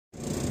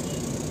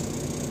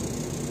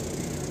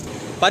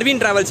Parveen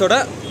Travels oda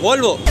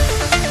Volvo.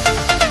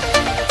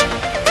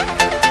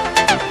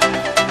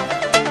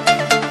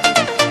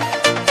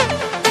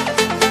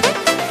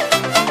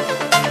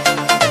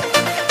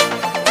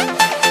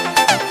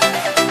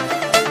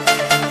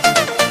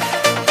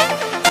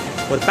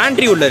 ஒரு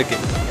pantry உள்ள இருக்கு.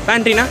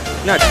 Pantryனா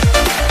not.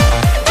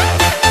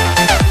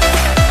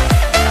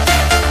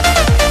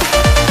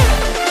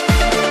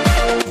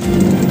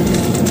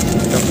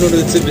 Cup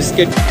noodles,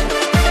 biscuit.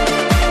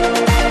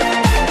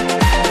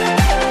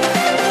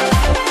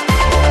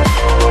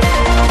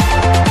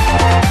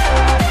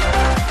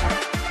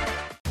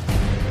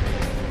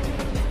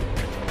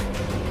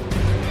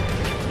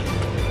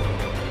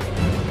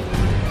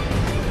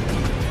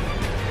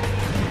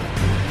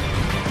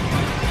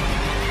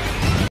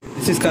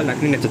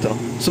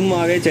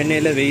 சும்மாவே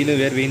சென்னையில் வெயிலும்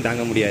வேர்வையும்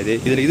தாங்க முடியாது.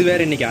 இதில் இது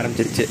வேற இன்னைக்கு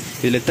ஆரம்பிச்சிருச்சு.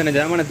 இதில் எத்தனை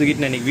ஜாமான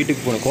தூக்கிட்டு நான் இன்னைக்கு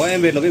வீட்டுக்கு போகணும்.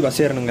 கோயம்பேடில் போய்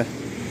பஸ் ஏறணுங்க.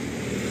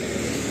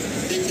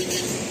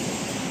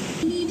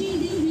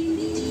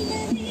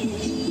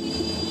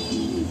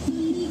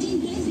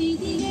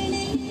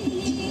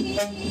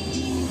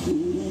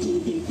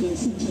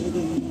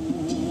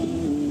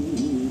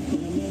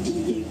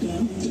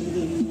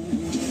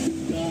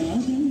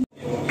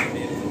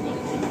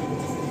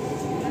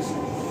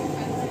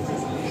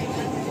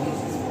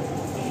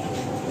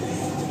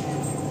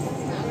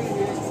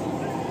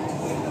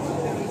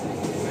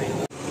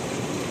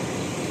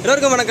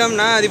 எல்லோருக்கும் வணக்கம்.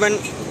 நான் அதிபன்.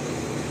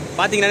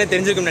 பார்த்தீங்கன்னாலே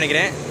தெரிஞ்சிருக்கும்னு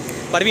நினைக்கிறேன்.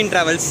 பர்வீன்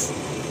ட்ராவல்ஸ்.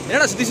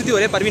 என்னடா சுற்றி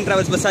ஒரே பர்வீன்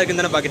ட்ராவல்ஸ் பஸ்ஸாக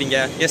இருக்குன்னு தானே பார்க்குறீங்க?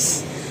 எஸ்,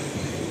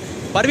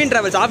 பர்வீன்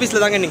ட்ராவல்ஸ்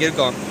ஆஃபீஸில் தாங்க இன்றைக்கி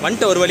இருக்கோம்.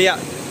 வந்துட்டு ஒரு வழியாக.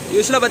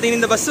 யூஸ்வலாக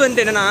பார்த்தீங்கன்னா இந்த பஸ்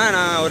வந்துட்டு என்னென்னா,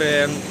 நான் ஒரு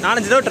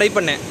 4-5 தடவை ட்ரை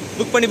பண்ணேன்.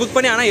 புக்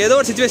பண்ணி ஆனால் ஏதோ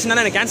ஒரு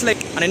சுச்சுவேஷனால எனக்கு கேன்சல்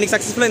ஆகி, ஆனால் இன்றைக்கி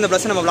சக்ஸஸ்ஃபுல்லாக இந்த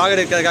பஸ்ஸை நம்ம vlog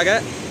எடுக்கிறதுக்காக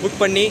புக்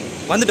பண்ணி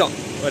வந்துவிட்டோம்.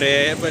 ஒரு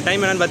இப்போ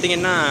டைம் என்னென்னு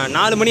பார்த்தீங்கன்னா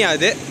 4 மணி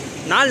ஆகுது.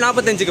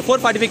 4:45க்கு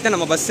 4:45 தான்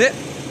நம்ம பஸ்ஸு.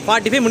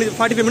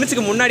 45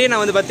 மினிட்ஸ்க்கு முன்னாடியே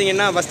நான் வந்து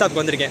பார்த்தீங்கன்னா பஸ் ஸ்டாப்க்கு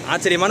வந்திருக்கேன்.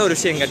 ஆச்சரியமான ஒரு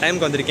விஷயம், எங்கள்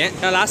டைமுக்கு வந்திருக்கேன்.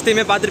 நான் லாஸ்ட்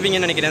டைமே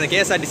பார்த்துருப்பீங்கன்னு நினைக்கிறேன். அந்த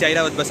KSRTC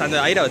ஐராவத் பஸ், அந்த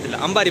ஐராவத் இல்லை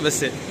அம்பாரி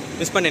பஸ்ஸு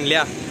மிஸ் பண்ணேன்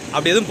இல்லையா?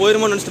 அப்படி எதுவும்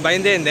போயிருமோன்னு நினச்சிட்டு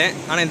பயந்தே இருந்தேன்.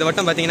 ஆனால் இந்த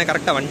வட்டம் பார்த்தீங்கன்னா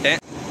கரெக்டாக வந்துட்டேன்.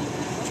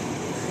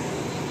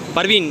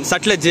 பர்வீன்,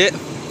 சட்லஜ்,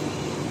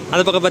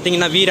 அது பக்கம்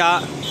பார்த்தீங்கன்னா வீரா,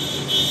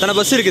 தன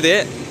பஸ் இருக்குது.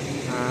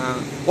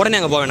 உடனே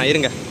அங்கே போவேண்ணா,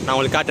 இருங்க நான்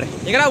உங்களுக்கு காட்டுறேன்.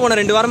 எங்கடா போன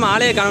 2 வாரமாக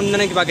ஆளையே காணும்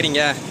தானே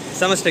பார்க்குறீங்க.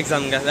 செமஸ்டர்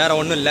எக்ஸாமுங்க, வேறு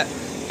ஒன்றும் இல்லை.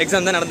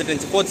 எக்ஸாம் தான் நடந்துட்டு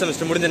இருந்துச்சு. 4th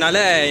செமஸ்டர் முடிஞ்சனால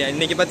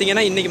இன்றைக்கி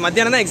பார்த்தீங்கன்னா இன்றைக்கி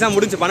மத்தியானம் தான் எக்ஸாம்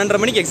முடிஞ்சு. 12:30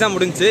 மணிக்கு எக்ஸாம்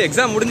முடிஞ்சு.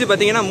 எக்ஸாம் முடிஞ்சு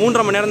பார்த்தீங்கன்னா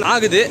 3.5 மணி நேரம்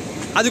ஆகுது.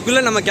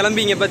 அதுக்குள்ளே நம்ம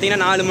கிளம்பி இங்கே பார்த்தீங்கன்னா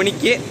 4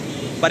 மணிக்கு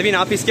பர்வீன்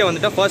ஆஃபீஸ்க்கே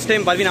வந்துட்டோம். ஃபர்ஸ்ட்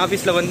டைம் பர்வீன்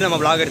ஆஃபீஸில் வந்து நம்ம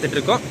vlog எடுத்துகிட்டு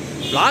இருக்கோம்.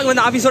 vlog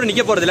வந்து ஆஃபீஸோடு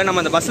நிற்க போகிறதில்ல,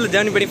 நம்ம அந்த பஸ்ஸில்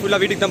ஜேர்னி பண்ணி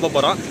ஃபுல்லாக வீட்டுக்கு தான்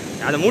போகிறோம்.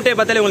 அந்த மூட்டையை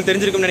பார்த்தாலே உங்களுக்கு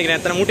தெரிஞ்சிருக்கும்னு நினைக்கிறேன்.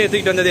 எத்தனை மூட்டையை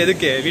தூக்கிட்டு வந்தது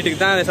எதுக்கு?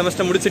 வீட்டுக்கு தான்.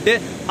 செமஸ்டர் முடிச்சுட்டு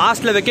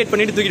ஹாஸ்டலில் வெக்கேட்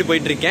பண்ணிட்டு தூக்கிட்டு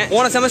போயிட்டு இருக்கேன்.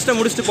 போன செமஸ்டர்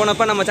முடிச்சுட்டு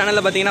போனப்போ நம்ம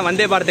சேனலில் பார்த்தீங்கன்னா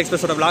வந்தே பாரத்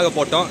எக்ஸ்பிரஸோட vlog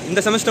போட்டோம். இந்த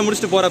செமஸ்டர்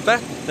முடிச்சுட்டு போகிறப்ப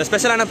இந்த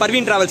ஸ்பெஷலான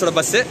பர்வீன் ட்ராவல்ஸோட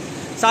பஸ்ஸு,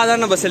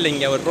 சாதாரண பஸ்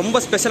இல்லைங்க, ஒரு ரொம்ப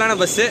ஸ்பெஷலான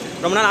பஸ்ஸு.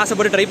 ரொம்ப நாள்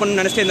ஆசைப்பட்டு ட்ரை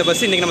பண்ணணும்னு நினச்சிட்டு இந்த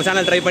பஸ் இன்றைக்கி நம்ம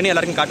சேனல் ட்ரை பண்ணி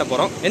எல்லாருக்கும் காட்ட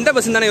போகிறோம். எந்த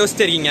பஸ்ஸுன்னு தானே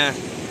யோசிச்சிருக்கீங்க?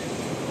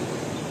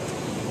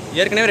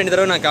 ஏற்கனவே 2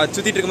 தடவை நான்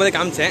சுற்றிட்டு இருக்கும்போது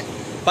காமிச்சேன்.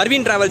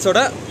 Parveen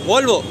ட்ராவல்ஸோட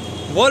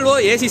Volvo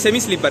AC semi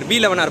sleeper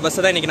B11R bus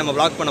தான் இன்றைக்கி நம்ம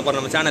vlog பண்ண போகிறோம்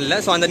நம்ம சேனலில்.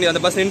 ஸோ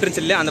அந்த பஸ்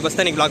நின்றுச்சு இல்லையா, அந்த பஸ்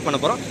தான் இன்றைக்கி vlog பண்ண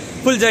போகிறோம்.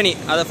 ஃபுல் ஜேர்னி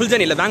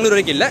இல்லை, பெங்களூர்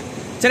வரைக்கும் இல்லை,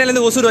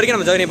 சென்னையிலேருந்து ஒசூர் வரைக்கும்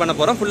நம்ம ஜேர்னி பண்ண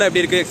போகிறோம். ஃபுல்லாக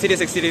எப்படி இருக்குது,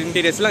 எக்ஸ்டீரியர்ஸ்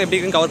இன்டீரியர்ஸ்லாம் எப்படி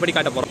இருக்குன்னு கவர் பண்ணி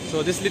காட்ட போகிறோம்.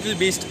 ஸோ திஸ் லிட்டில்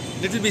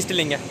பீஸ்ட்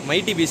இல்லைங்க,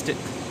 மைட்டி பீஸ்ட்.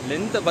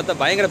 லென்த்தை பார்த்தா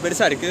பயங்கர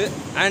பெருசாக இருக்குது.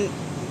 அண்ட்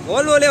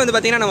Volvoலே வந்து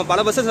பார்த்தீங்கன்னா நம்ம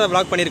பல பஸ்ஸஸ்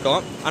vlog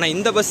பண்ணியிருக்கோம். ஆனால்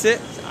இந்த பஸ்ஸு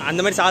அந்த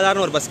மாதிரி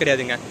சாதாரண ஒரு பஸ்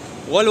கிடையாதுங்க.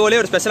 Volvoலே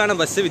ஒரு ஸ்பெஷலான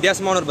பஸ்ஸு,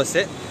 வித்தியாசமான ஒரு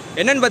பஸ்ஸு.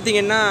 என்னென்னு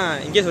பார்த்தீங்கன்னா,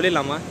 இங்கே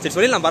சொல்லிடலாமா? சரி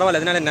சொல்லிடலாம், பரவாயில்ல.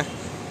 அதனால என்ன,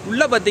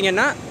 உள்ளே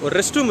பார்த்தீங்கன்னா ஒரு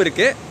ரெஸ்ட் ரூம்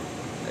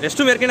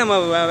இருக்குது. நம்ம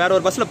வேறு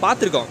ஒரு பஸ்ஸில்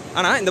பார்த்துருக்கோம்.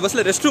 ஆனால் இந்த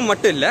பஸ்ஸில் ரெஸ்ட் ரூம்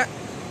மட்டும் இல்லை,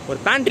 ஒரு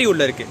பேண்ட்ரி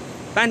உள்ளே இருக்குது.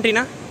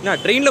 பேண்ட்ரினா நான்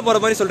ட்ரெயினில் போகிற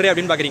மாதிரி சொல்கிறேன்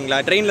அப்படின்னு பார்க்குறீங்களா?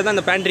 ட்ரெயினில் தான்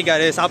அந்த பேண்ட்ரி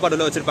காரு சாப்பாடு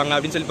உள்ள வச்சுருப்பாங்க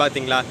அப்படின்னு சொல்லி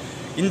பார்த்தீங்களா?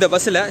 இந்த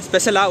பஸ்ஸில்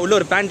ஸ்பெஷலாக உள்ள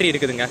ஒரு பேண்ட்ரி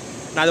இருக்குதுங்க.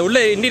 நான் அதை உள்ள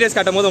இன்டீரியர்ஸ்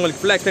காட்டும் போது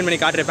உங்களுக்கு ஃபுல்லாக எக்ஸ்பிளைன் பண்ணி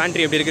காட்டுறேன்.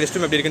 பேண்ட்ரி எப்படி இருக்குது, ரெஸ்ட்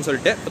ரூம் எப்படி இருக்குன்னு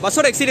சொல்லிட்டு.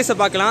 பஸ்ஸோட எக்ஸ்பீரியன்ஸை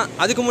பார்க்கலாம்.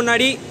 அதுக்கு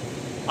முன்னாடி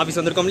ஆஃபீஸ்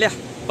வந்திருக்கோம் இல்லையா?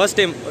 ஃபர்ஸ்ட்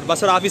டைம் ஒரு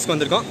பஸ்ஸோட ஆஃபீஸ்க்கு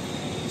வந்திருக்கோம்.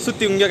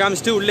 சுற்றி இங்கே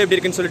காமிச்சிட்டு உள்ளே எப்படி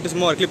இருக்குன்னு சொல்லிட்டு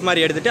சும்மா ஒரு கிளிப்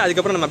மாதிரி எடுத்துகிட்டு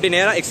அதுக்கப்புறம் நம்ம அப்படியே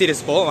நேராக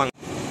எக்ஸ்பீரியன்ஸ் போவாங்க.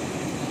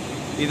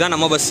 இதுதான்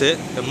நம்ம பஸ்ஸு.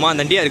 ரொம்ப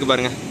தண்டியாக இருக்குது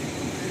பாருங்கள்.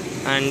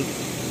 அண்ட்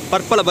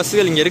பற்பல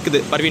பஸ்ஸுகள் இங்கே இருக்குது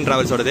Parveen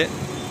ட்ராவல்ஸோடது.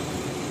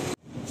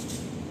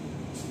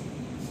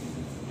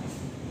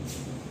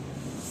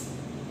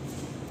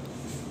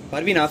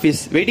 Parveen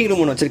office waiting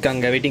room ஒன்று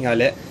வச்சுருக்காங்க. வெயிட்டிங்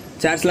ஹாலு,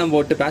 சேர்ஸ்லாம்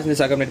போட்டு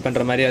பேசஞ்சர்ஸ் அக்காமடேட்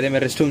பண்ணுற மாதிரி, அதே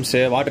மாதிரி ரெஸ்ட்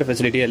ரூம்ஸு, வாட்டர்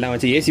ஃபெசிலிட்டி எல்லாம்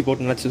வச்சு ஏசி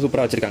போட்டு நல்லா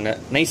சூப்பராக வச்சுருக்காங்க.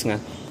 நைஸ்ங்க.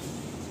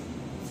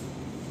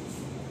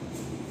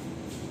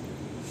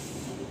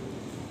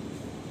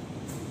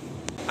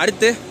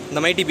 அடுத்து இந்த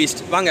மைட்டி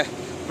பீஸ்ட். வாங்க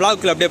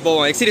vlogக்குள்ள அப்படியே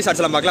போவோம். எக்ஸ்டீரியர்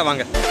ஷாட்ஸ் எல்லாம் பார்க்கலாம்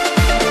வாங்க.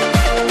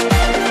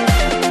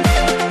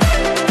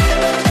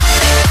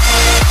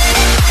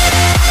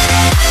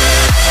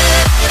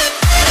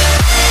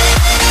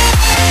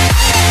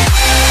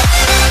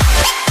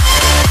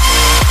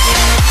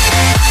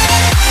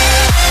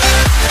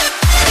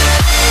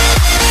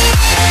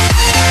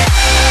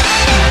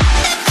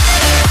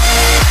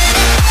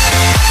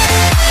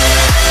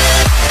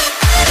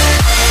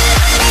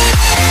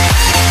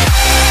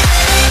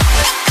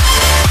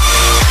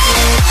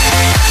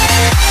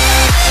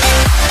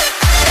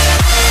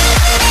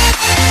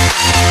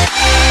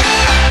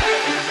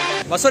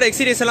 பஸ்ஸோட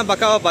எக்ஸ்பீரியன்ஸ் எல்லாம்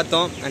பக்காவாக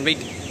பார்த்தோம். அண்ட்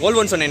வெயிட்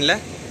Volvoன்னு சொன்னேன்ல,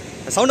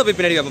 சவுண்டை போய்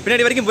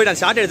பின்னாடி வரைக்கும் போய் நான்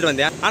ஷார்ட் எடுத்துகிட்டு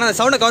வந்தேன். ஆனால் அந்த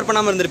சவுண்டை கவர்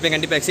பண்ணாமல் இருந்திருப்பேன்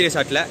கண்டிப்பாக எக்ஸ்பீரியன்ஸ்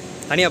ஷார்ட்டில்.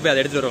 தனியாக போய் அதை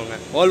எடுத்துகிட்டு வருவாங்க.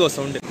 Volvo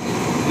sound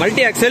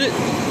Multiaxle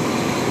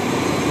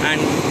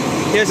and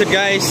hears it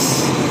guys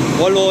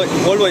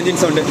Volvo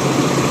engine sound.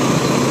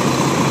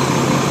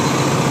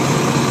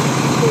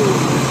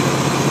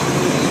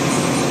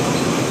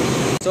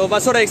 So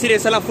பஸ்ஸோட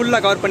experience எல்லாம்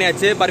ஃபுல்லாக கவர்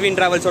பண்ணியாச்சு. Parveen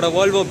டிராவல்ஸோட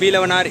Volvo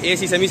B11R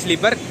AC semi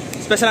sleeper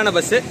ஸ்பெஷலான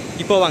பஸ்ஸு.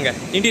 இப்போ வாங்க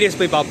இன்டீரியர்ஸ்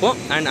போய் பார்ப்போம்.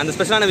 அண்ட் அந்த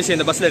ஸ்பெஷலான விஷயம்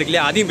இந்த பஸ்ஸில் இருக்கு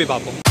இல்லையா, அதையும் போய்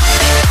பார்ப்போம்.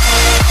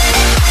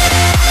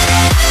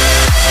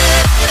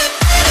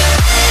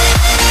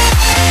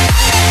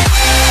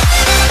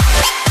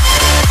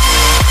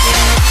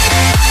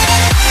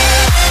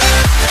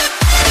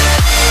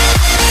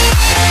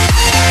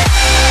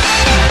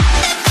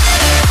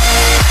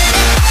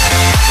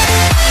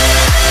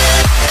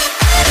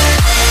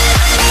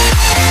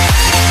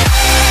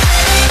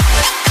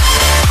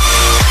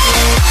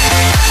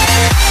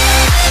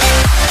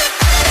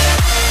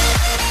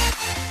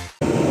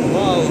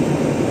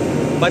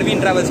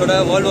 Parveen டிராவல்ஸோட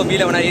Volvo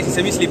B11R AC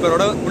semi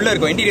ஸ்லீப்பரோட உள்ளே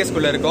இருக்கும்,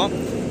 இன்டீரியர்ஸ்குள்ளே இருக்கும்.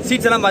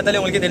 சீட்ஸ் எல்லாம் பார்த்தாலே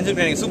உங்களுக்கு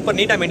தெரிஞ்சுருக்கு, எனக்கு சூப்பர்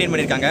நீட்டாக மெயின்டைன்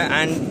பண்ணியிருக்காங்க.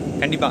 அண்ட்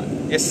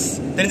கண்டிப்பாக எஸ்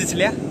தெரிஞ்சிச்சு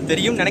இல்லையா,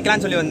 தெரியும்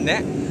நினைக்கலான்னு சொல்லி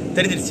வந்தேன்,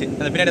 தெரிஞ்சிருச்சு.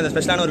 அந்த பின்னாடி அந்த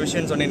ஸ்பெஷலான ஒரு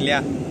விஷயம்னு சொன்னேன் இல்லையா,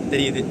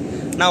 தெரியுது.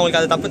 நான் உங்களுக்கு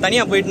அதை தப்பு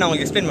தனியாக போயிட்டு நான்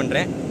உங்களுக்கு எக்ஸ்பிளைன்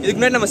பண்ணுறேன். இதுக்கு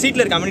முன்னாடி நம்ம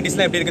சீட்டில் இருக்க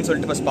கம்யூனிட்டிஸ்லாம் எப்படி இருக்குன்னு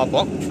சொல்லிட்டு ஃபஸ்ட்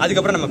பார்ப்போம்,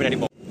 அதுக்கப்புறம் நம்ம பின்னாடி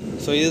போவோம்.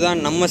 ஸோ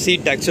இதுதான் நம்ம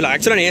சீட்.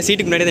 ஆக்சுவலாக நான் என்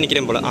சீட்டுக்கு முன்னாடி தான்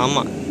நிற்கிறேன் போல்.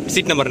 ஆமாம்,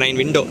 சீட் நம்பர்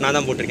 9 விண்டோ நான்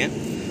தான் போட்டிருக்கேன்.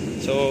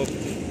 ஸோ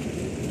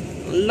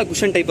நல்ல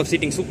குஷன் டைப் ஆஃப்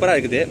சீட்டிங் சூப்பராக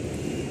இருக்குது.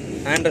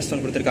 ஹேண்ட் ரெஸ்ட்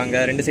ஒன்று கொடுத்துருக்காங்க,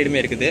 2 சைடுமே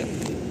இருக்குது.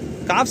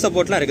 காப்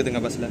சப்போர்ட்லாம் இருக்குதுங்க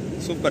பஸ்ஸில்,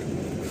 சூப்பர்.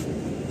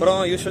 அப்புறம்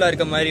யூஸ்வலாக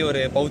இருக்க மாதிரி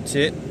ஒரு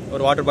பவுச்சு,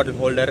 ஒரு வாட்டர் பாட்டில்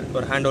ஹோல்டர்,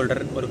 ஒரு ஹேண்ட்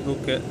ஹோல்டர், ஒரு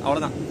ஹூக்கு,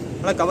 அவ்வளோதான்.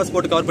 ஆனால் கவர்ஸ்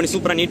போட்டு கவர் பண்ணி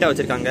சூப்பராக நீட்டாக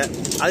வச்சுருக்காங்க.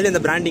 அதில்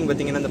இந்த பிராண்டிங்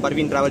பார்த்தீங்கன்னா இந்த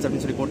பர்வீன் டிராவல்ஸ்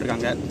அப்படின்னு சொல்லி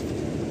போட்டிருக்காங்க.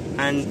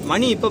 அண்ட்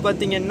மணி இப்போ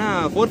பார்த்தீங்கன்னா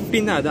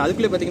 4:15 தான்.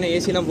 அதுக்குள்ளே பார்த்தீங்கன்னா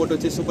ஏசிலாம் போட்டு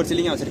வச்சு சூப்பர்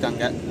சில்லிங்காக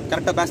வச்சுருக்காங்க.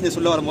 கரெக்டாக பேசஞ்சர்ஸ்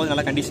உள்ளே வரும்போது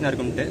நல்லா கண்டிஷனாக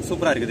இருக்கும்ட்டு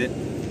சூப்பராக இருக்குது.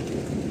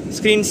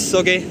 ஸ்க்ரீன்ஸ்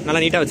ஓகே,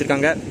 நல்லா நீட்டாக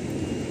வச்சுருக்காங்க.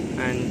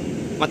 அண்ட்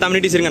மற்ற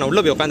அம்யூனிட்டிஸ் இருங்க, நான்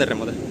உள்ளே போய்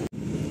உட்காந்துடுறேன். முதல்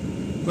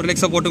ஒரு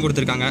லெக் சப்போர்ட்டும்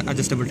கொடுத்துருக்காங்க,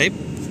 அட்ஜஸ்டபிள் டைப்.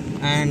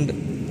 அண்ட்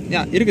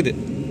இருக்குது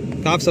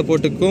காப்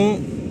சப்போர்ட்டுக்கும்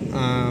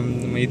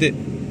இது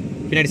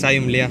பின்னாடி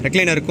சாயும் இல்லையா,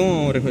 ரெக்லைனருக்கும்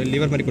ஒரு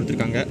லிவர் மாதிரி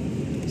கொடுத்துருக்காங்க.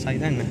 சாய்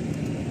தான் என்ன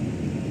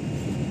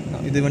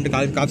இது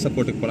வந்துட்டு காப்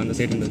சப்போர்ட்டுக்கு போகலாம், அந்த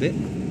சைடு இருந்தது.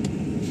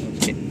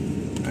 ஓகே,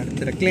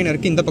 அடுத்து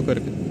ரெக்லைனருக்கு இந்த பக்கம்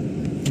இருக்குது,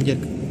 இங்கே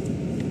இருக்குது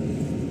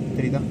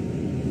தெரியுதா,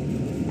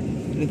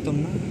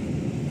 இழுத்தோம்னா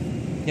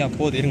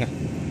போகுது. இருங்க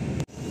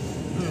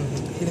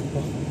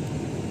இதுப்போ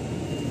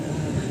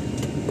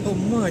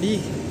அடி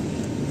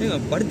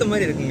படுத்த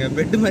மாதிரி இருக்குங்க,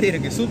 பெட்டு மாதிரி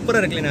இருக்குது, சூப்பராக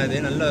இருக்குல்லைண்ணா. அது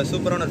நல்ல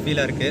சூப்பரான ஒரு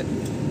ஃபீலாக இருக்குது.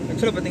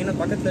 ஆக்சுவலாக பார்த்தீங்கன்னா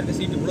பக்கத்தில் இருக்க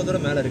சீட் இவ்வளோ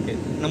தூரம் மேலே இருக்குது,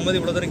 நம்மது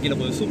இவ்வளோ தூரம் கீழே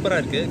போகுது.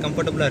 சூப்பராக இருக்குது,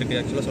 கம்ஃபர்டபுளாக இருக்குது.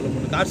 ஆக்சுவலாக சொல்ல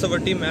போகணும், கார்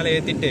சப்போர்ட்டையும் மேலே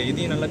ஏற்றிட்டு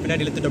இதையும் நல்லா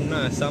பின்னாடி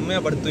இழுத்துட்டோம்னா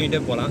செம்மையாக படுத்து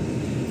தூங்கிட்டே போகலாம்.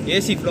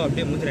 ஏசி ஃப்ளோ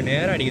அப்படியே மூஞ்சில்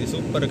நேராக அடிக்குது,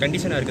 சூப்பர்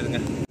கண்டிஷனாக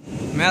இருக்குதுங்க.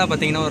 மேலே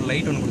பார்த்தீங்கன்னா ஒரு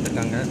லைட் ஒன்று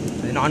கொடுத்துருக்காங்க,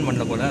 அது ஆன்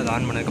பண்ணல போல், அது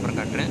ஆன் பண்ணதுக்கப்புறம்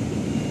காட்டுறேன்.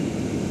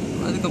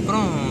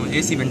 அதுக்கப்புறம்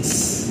AC vents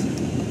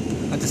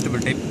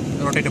adjustable type,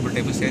 rotatable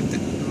type சேர்த்து.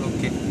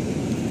 ஓகே,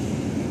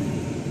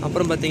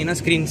 அப்புறம் பார்த்தீங்கன்னா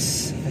ஸ்க்ரீன்ஸ்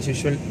ஆஸ்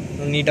யூஷுவல்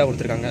நீட்டாக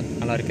கொடுத்துருக்காங்க,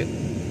 நல்லாயிருக்கு,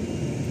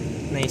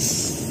 நைஸ்.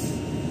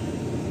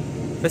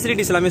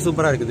 ஃபெசிலிட்டிஸ் எல்லாமே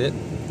சூப்பராக இருக்குது.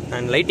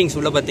 அண்ட் லைட்டிங்ஸ்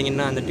உள்ளே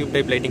பார்த்தீங்கன்னா அந்த டியூப்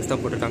டைப் லைட்டிங்ஸ்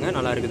தான் போட்டிருக்காங்க,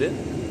 நல்லா இருக்குது.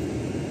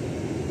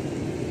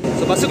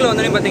 ஸோ பஸ்ஸுக்குள்ளே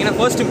வந்தோடனே பார்த்தீங்கன்னா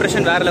ஃபர்ஸ்ட்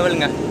இம்ப்ரெஷன் வேறு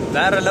லெவலுங்க,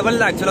 வேறு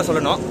லெவலில் ஆக்சுவலாக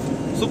சொல்லணும்.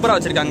 சூப்பராக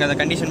வச்சிருக்காங்க, அதை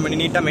கண்டிஷன் பண்ணி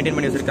நீட்டாக மெயின்டைன்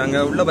பண்ணி வச்சிருக்காங்க.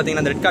 உள்ளே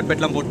பார்த்தீங்கன்னா அந்த ரெட்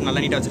கார்பெட்லாம் போட்டு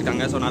நல்லா நீட்டாக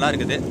வச்சிருக்காங்க. ஸோ நல்லா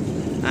இருக்குது.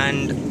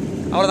 அண்ட்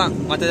அவ்வளோதான்,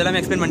 மற்ற எல்லாமே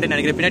எக்ஸ்பிளைன் பண்ணிட்டு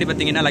நினைக்கிறேன். பின்னாடி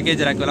பார்த்தீங்கன்னா லக்கேஜ்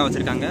ரேக்லாம்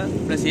வச்சிருக்காங்க,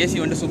 ப்ளஸ் ஏசி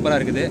வந்து சூப்பராக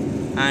இருக்குது.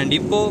 அண்ட்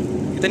இப்போது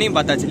இத்தனையும்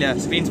பார்த்தாச்சு இல்லையா,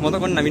 ஸ்க்ரீன்ஸ்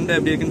கொண்டு நான் விண்டோ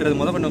எப்படி இருக்குன்றது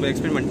கொண்டு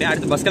எக்ஸ்பிளைன் பண்ணிட்டேன்.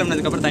 அடுத்து பஸ்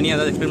கிளம்பினதுக்கப்புறம் தனியாக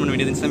ஏதாவது எக்ஸ்பிளைன் பண்ண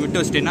வேண்டியது இருந்துச்சு, விட்டு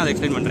வச்சுட்டேன்னா அதை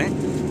எக்ஸ்பிளைன் பண்ணுறேன்.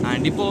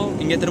 அண்ட் இப்போது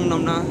இங்கே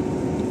திரும்பினோம்னா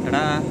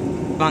கடா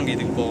வாங்க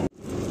இதுக்கு போவோம்.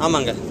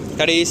 ஆமாங்க,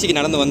 கடைசிக்கு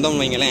நடந்து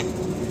வந்தோம்னு வைங்களேன்.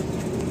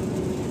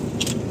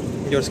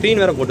 இங்கே ஒரு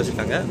ஸ்க்ரீன் வேறு போட்டு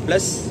வச்சுருக்காங்க,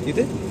 ப்ளஸ்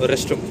இது ஒரு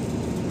ரெஸ்ட் ரூம்.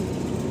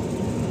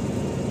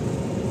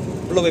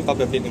 உள்ளே போய்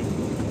பார்ப்போம் எப்படி இருக்குங்க.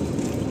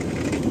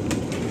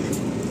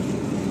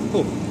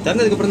 ஓ,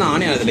 திறந்ததுக்கப்புறம் தான்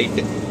ஆனே ஆகுது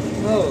லைட்டு.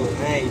 ஓ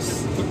நைஸ்,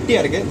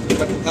 குட்டியாக இருக்குது,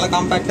 பட் நல்லா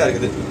காம்பேக்டாக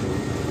இருக்குது,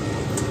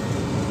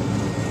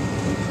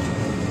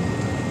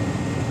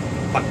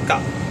 பக்கா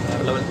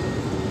வேறு லெவல்.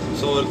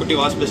 ஸோ ஒரு குட்டி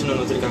வாஷ் பேஷன்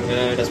ஒன்று வச்சுருக்காங்க,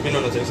 டஸ்ட்பின்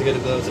ஒன்று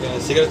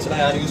வச்சுருக்காங்க,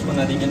 சிகரெட்ஸ்லாம் யாரும் யூஸ்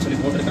பண்ணாதீங்கன்னு சொல்லி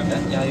போட்டிருக்காங்க,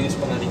 யாரும்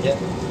யூஸ் பண்ணாதீங்க.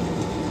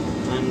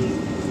 அண்ட்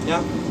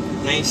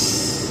நைஸ்,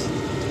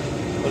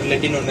 ஒரு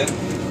லெட்டின் ஒன்று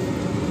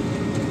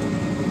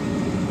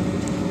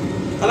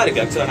நல்லா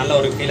இருக்குது. ஆக்சுவலாக நல்ல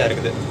ஒரு ஃபீலாக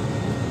இருக்குது.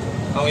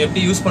 அவங்க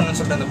எப்படி யூஸ் பண்ணணும்னு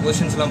சொல்லிட்டு அந்த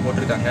பொசிஷன்ஸ்லாம்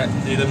போட்டிருக்காங்க.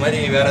 இது மாதிரி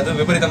வேறு எதுவும்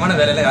விபரீதமான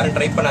வேலையில் யாரும்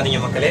ட்ரை பண்ணாதீங்க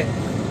மக்களே.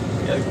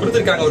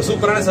 கொடுத்துருக்காங்க ஒரு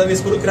சூப்பரான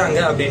சர்வீஸ் கொடுக்குறாங்க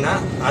அப்படின்னா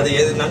அது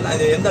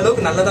எந்த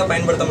அளவுக்கு நல்லதாக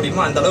பயன்படுத்த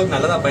முடியுமோ அந்த அளவுக்கு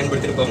நல்லதாக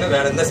பயன்படுத்திட்டு போங்க.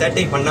 வேற எந்த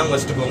சேட்டையும் பண்ணாமல்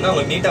வச்சுட்டு போங்க,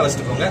 அவங்களுக்கு நீட்டாக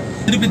வச்சுட்டு போங்க.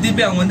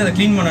 திருப்பி அவங்க வந்து அதை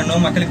க்ளீன்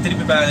பண்ணணும், மக்களுக்கு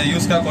திருப்பி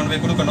யூஸ்க்காக கொண்டு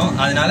போய் கொடுக்கணும்.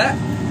 அதனால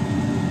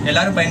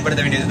எல்லாரும்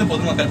பயன்படுத்த வேண்டியது,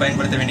 பொதுமக்கள்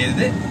பயன்படுத்த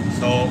வேண்டியது.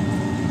 ஸோ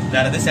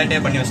வேற எதுவும்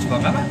சேட்டையை பண்ணி வச்சுட்டு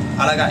போங்க.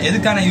 அழகா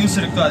எதுக்கான யூஸ்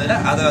இருக்கோ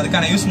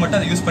அதுக்கான யூஸ் மட்டும்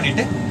அதை யூஸ்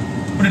பண்ணிட்டு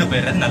விட்டுட்டு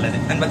போயிடுறது நல்லது.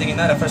 அண்ட்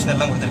பார்த்தீங்கன்னா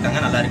ரெஃப்ரெஷ்னர்லாம் கொடுத்துருக்காங்க,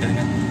 நல்லா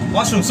இருக்குதுங்க.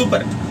 வாஷ்ரூம்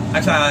சூப்பர்,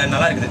 ஆக்சுவலாக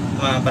நல்லா இருக்குது.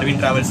 பர்வீன்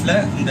டிராவல்ஸில்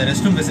இந்த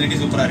ரெஸ்ட் ரூம் ஃபெசிலிட்டி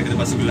சூப்பராக இருக்குது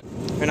பஸ்ஸுக்குள்ள.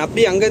 அண்ட்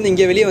அப்படியே அங்கேருந்து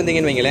இங்கே வெளியே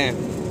வந்தீங்கன்னு வைங்களேன்.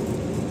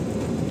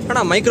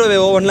 ஆனால்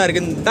மைக்ரோவேவ் ஓவன்லாம்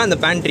இருக்குது தான் இந்த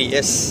பேண்ட்ரி.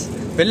 எஸ்,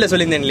 வெளில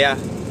சொல்லியிருந்தேன் இல்லையா,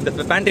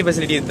 இந்த பேண்ட்ரி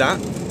ஃபெசிலிட்டி இதுதான்.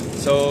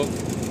 ஸோ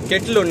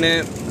கெட்டில் ஒன்று,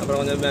 அப்புறம்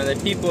கொஞ்சம் அந்த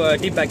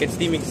tea packets,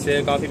 tea mix,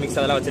 coffee mix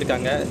அதெல்லாம்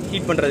வச்சுருக்காங்க.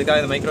 ஹீட் பண்ணுறதுக்காக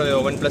இந்த மைக்ரோவேவ்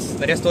ஓவன் ப்ளஸ்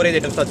நிறைய ஸ்டோரேஜ்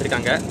ஐட்டம்ஸ்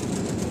வச்சுருக்காங்க.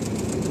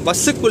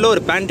 பஸ்ஸுக்குள்ளே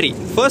ஒரு பேண்ட்ரி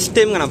ஃபர்ஸ்ட்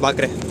டைம் நான்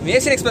பார்க்குறேன்.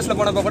 ஏசியன் எக்ஸ்பிரஸில்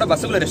போனப்போ கூட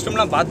பஸ்ஸுக்குள்ளே ரெஸ்ட்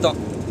ரூம்லாம் பார்த்தோம்.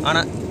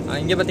 ஆனால்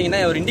இங்கே பார்த்தீங்கன்னா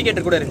ஒரு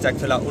இண்டிகேட்டர் கூட இருந்துச்சு.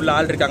 ஆக்சுவலாக உள்ள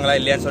ஆள் இருக்காங்களா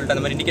இல்லையான்னு சொல்லிட்டு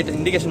அந்த மாதிரி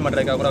இண்டிகேஷன்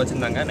பண்ணுறதுக்காக கூட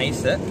வச்சுருந்தாங்க.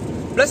 Nice.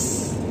 Plus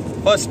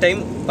first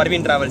time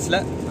Parveen ட்ராவல்ஸில்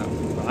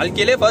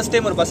வாழ்க்கையிலே ஃபர்ஸ்ட்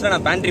டைம் ஒரு பஸ்ஸில்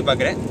நான் பேண்ட்ரி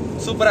பார்க்குறேன்.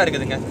 சூப்பராக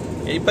இருக்குதுங்க.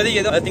 இப்போதைக்கு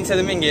எதுவும் திங்ஸ்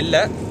எதுவுமே இங்கே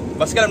இல்லை.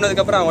 பஸ்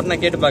கிளம்புனதுக்கப்புறம் அவன்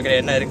நான் கேட்டு பார்க்குறேன்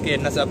என்ன இருக்குது,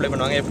 என்ன சப்ளை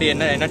பண்ணுவாங்க, எப்படி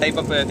என்ன டைப்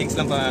ஆஃப்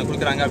திங்ஸ்லாம்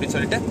கொடுக்குறாங்க அப்படின்னு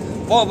சொல்லிட்டு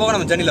போக போக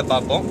நம்ம ஜர்னியில்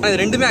பார்ப்போம். அது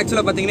ரெண்டுமே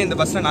ஆக்சுவலாக பார்த்தீங்கன்னா இந்த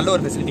பஸ்ஸில் நல்ல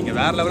ஒரு ஃபெசிலிட்டிங்க,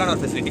 வேறு லெவலான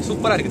ஒரு ஃபெசிலிட்டி,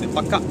 சூப்பராக இருக்குது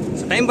பக்கா.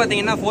 ஸோ டைம்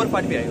பார்த்தீங்கன்னா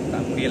 4:45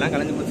 ஆகிடும். முடியெல்லாம்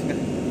கலைஞ்சு போச்சுங்க.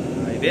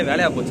 இதே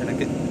வேலையாக போச்சு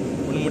எனக்கு.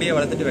 ஒன்று முடியை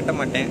வளர்த்துட்டு வெட்ட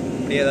மாட்டேன்,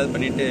 இப்படியே ஏதாவது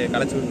பண்ணிவிட்டு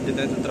களைச்சி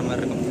விட்டுட்டு சுற்றுற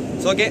மாதிரி இருக்கும்.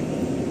 ஸோ ஓகே,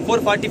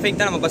 4:45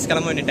 தான் நம்ம பஸ்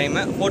கிளம்ப வேண்டிய டைம்.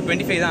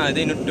 4:25 தான் அது.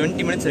 இன்னும்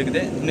 20 மினிட்ஸ்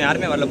இருக்குது. இன்னும்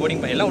யாருமே வரல.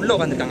 போர்டிங் எல்லாம் உள்ளே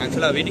உட்காந்துருக்காங்க.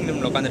 ஆக்சுவலாக வெயிட்டிங்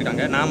ரூமில்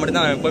உட்காந்துருக்காங்க. நான் மட்டும்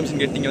தான் பெர்மிஷன்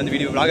கேட்டு இங்கே வந்து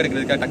வீடியோ விளாக்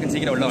எடுக்கிறதுக்காக டக்குன்னு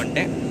சீக்கிரம் உள்ள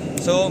வந்துட்டேன்.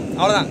 ஸோ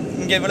அவ்வளோதான்,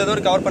 இங்கே இவ்வளோ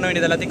தூரம் கவர் பண்ண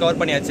வேண்டியது எல்லாத்தையும்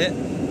கவர் பண்ணியாச்சு.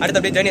 அடுத்து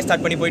அப்படியே ஜர்னியை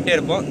ஸ்டார்ட் பண்ணி போயிட்டே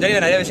இருப்போம்.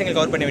 ஜர்னியில் நிறைய விஷயங்கள்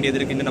கவர் பண்ண வேண்டியது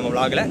இருக்குது நம்ம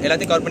விளாகில்.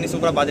 எல்லாத்தையும் கவர் பண்ணி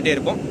சூப்பராக பார்த்துட்டே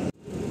இருப்போம்.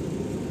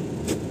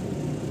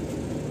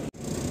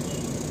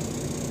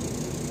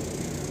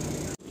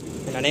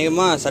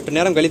 அநேகமாக சற்று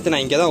நேரம் கழித்து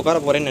நான் இங்கே தான் உட்கார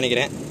போகிறேன்னு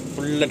நினைக்கிறேன்.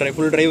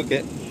 Full டிரைவுக்கு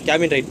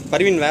cabin right.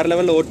 பர்வீன் வேறு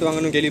லெவலில்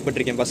ஓட்டுவாங்கன்னு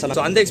கேள்விப்பட்டிருக்கேன் பஸ்ஸெல்லாம்.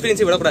 ஸோ அந்த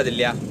எக்ஸ்பீரியன்ஸை விடக்கூடாது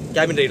இல்லையா,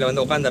 கேபின் ரைட்டில்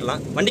வந்து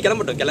உட்காந்துடலாம். வண்டி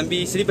கிளம்பி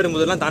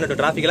ஸ்ரீபெரும்புதூர்லாம் தாண்டட்டும்,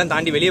 டிராஃபிக்லாம்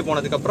தாண்டி வெளியே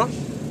போனதுக்கப்புறம்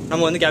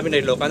நம்ம வந்து கேபின்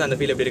ரைட்டில் உட்காந்து அந்த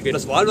ஃபீல் எப்படி இருக்குது.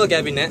 ப்ளஸ் வால்வோ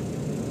கேபின்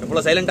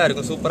எவ்வளோ சைலண்ட்டாக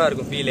இருக்கும், சூப்பராக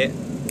இருக்கும் ஃபீலே.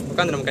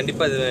 உட்காந்து நம்ம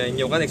கண்டிப்பாக இது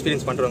இங்கே உட்காந்து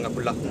எக்ஸ்பீரியன்ஸ் பண்ணுறோங்க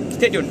ஃபுல்லாக.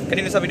 ஸ்டே டியூன்,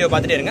 கண்டினியூஸாக வீடியோ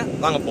பார்த்துட்டே இருங்க.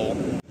 வாங்க போவோம்.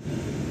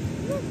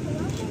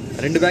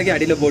 2 பேக்கை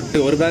அடியில் போட்டு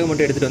ஒரு பேக்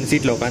மட்டும் எடுத்துகிட்டு வந்து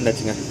சீட்டில்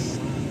உட்காந்தாச்சுங்க.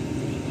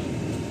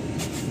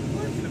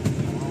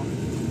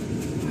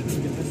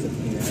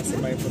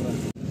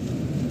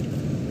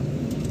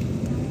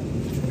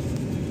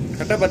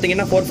 கரெக்டாக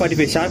பார்த்தீங்கன்னா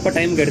 4:45 ஷார்ப்பாக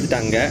டைமுக்கு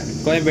எடுத்துட்டாங்க.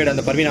 கோயம்பேடு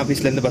அந்த பர்வீன்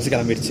ஆஃபீஸ்லேருந்து பஸ்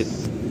கிளம்பிடுச்சு.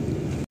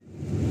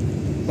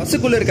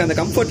 பஸ்ஸுக்குள்ளே இருக்க அந்த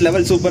கம்ஃபர்ட்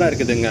லெவல் சூப்பராக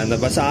இருக்குதுங்க. அந்த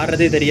பஸ்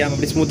ஆடுறதே தெரியாமல்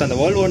அப்படி ஸ்மூத். அந்த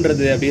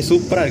வால்வோன்றது அப்படியே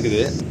சூப்பராக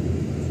இருக்குது.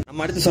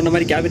 நம்ம அடுத்து சொன்ன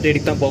மாதிரி கேபின்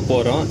ரைடுக்கு தான் போக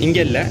போகிறோம்.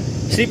 இங்கே இல்லை,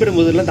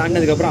 ஸ்ரீபெரும்புதூர்லாம்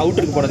தாண்டினதுக்கப்புறம்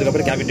அவுட்டருக்கு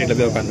போனதுக்கப்புறம் கேபின் ரைடில்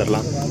போய்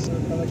உட்காந்துடலாம்.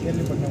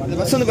 இந்த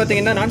பஸ் வந்து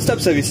பார்த்தீங்கன்னா நான்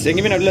ஸ்டாப் சர்வீஸ்.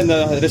 எங்கேயுமே நடுவில் இந்த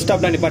ரெஸ்ட்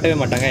ஸ்டாப்லாம் நிப்பாட்டவே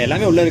மாட்டாங்க.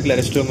 எல்லாமே உள்ளே இருக்குல்ல,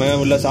 ரெஸ்ட் ரூம்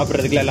உள்ள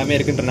சாப்பிட்றதுக்குலாம் எல்லாமே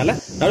இருக்குன்றனால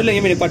நடுவில்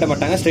எங்கேயுமே நிப்பாட்ட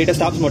மாட்டாங்க. ஸ்ட்ரைட்டாக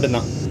ஸ்டாப்ஸ்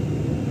மட்டும்தான்.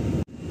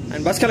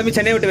 அண்ட் பஸ் கிளம்பி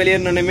சென்னை விட்டு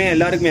வெளியேறினோடனே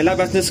எல்லாருக்குமே எல்லா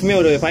பேசஞ்சர்ஸ்க்குமே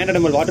ஒரு 500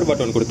 ml வாட்டர்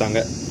பாட்டில் ஒன்று கொடுத்தாங்க.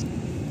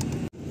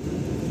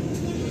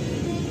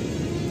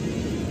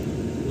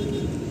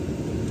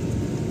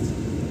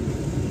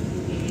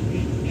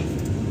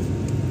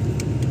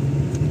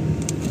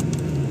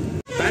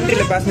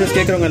 பேண்ட்ரியில் பேசஞ்சர்ஸ்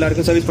கேட்குறவங்க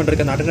எல்லாருக்கும் சர்வீஸ்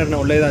பண்ணுறதுக்கு அந்த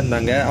அட்டெண்டர் உள்ளே தான்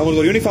இருந்தாங்க.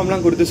 அவங்களுக்கு ஒரு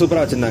யூனிஃபார்ம்லாம் கொடுத்து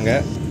சூப்பராக வச்சிருந்தாங்க.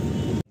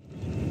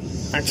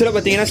 ஆக்சுவலாக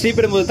பார்த்தீங்கன்னா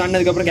ஸ்ரீபெரும்புதூர்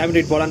தாண்டினதுக்கப்புறம் கேபின்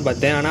ரைட் போகலான்னு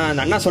பார்த்தேன். ஆனால்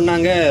அந்த அண்ணா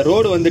சொன்னாங்க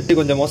ரோடு வந்துட்டு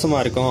கொஞ்சம்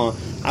மோசமாக இருக்கும்,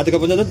 அதுக்கு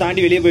கொஞ்சம்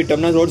தாண்டி வெளியே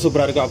போயிட்டோம்னா ரோடு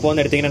சூப்பராக இருக்கும், அப்போ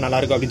வந்து எடுத்தீங்கன்னா நல்லா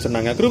இருக்கும் அப்படின்னு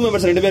சொன்னாங்க. க்ரூ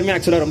மெம்பர்ஸ் 2 பேருமே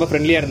ஆக்சுவலாக ரொம்ப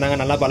ஃப்ரெண்ட்லியாக இருந்தாங்க,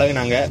 நல்லா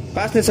பழகுனாங்க.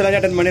 பேசஞ்சர்ஸ் எல்லாரும்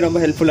அட்டெண்ட் பண்ணி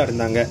ரொம்ப ஹெல்ப்ஃபுல்லாக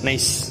இருந்தாங்க.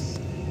 நைஸ்.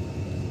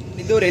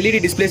 இது ஒரு LED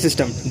display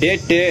system.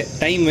 Date,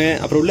 time,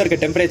 அப்புறம் உள்ள இருக்க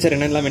டெம்பரேச்சர்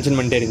என்னெல்லாம் மென்ஷன்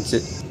பண்ணிட்டே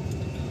இருந்துச்சு.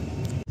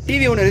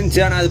 டிவி ஒன்று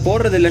இருந்துச்சு, ஆனால் அது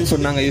போடுறது இல்லைன்னு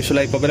சொன்னாங்க.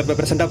 யூஸ்வலாக இப்போ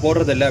ப்ரெசென்ட்டாக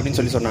போடுறது இல்லை அப்படின்னு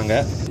சொல்லி சொன்னாங்க.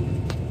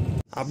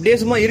 அப்படியே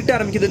சும்மா இருட்ட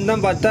ஆரம்பிக்குதுன்னு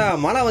தான் பார்த்தா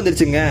மழை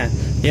வந்துருச்சுங்க.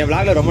 என்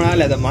விளாக்ல ரொம்ப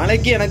நாள் அந்த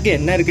மழைக்கு எனக்கு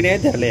என்ன இருக்குன்னே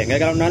தெரியல. எங்கே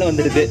கிளம்பினாலும்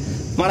வந்துடுது,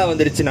 மழை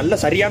வந்துருச்சு. நல்ல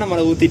சரியான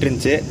மழை ஊற்றிட்டு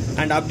இருந்துச்சு.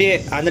 அண்ட் அப்படியே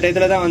அந்த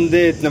டயத்தில் தான்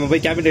வந்து நம்ம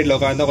போய் கேபின் ரைடில்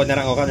உட்காந்தோம். கொஞ்சம்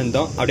நேரம்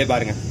உட்காந்துருந்தோம். அப்படியே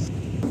பாருங்க,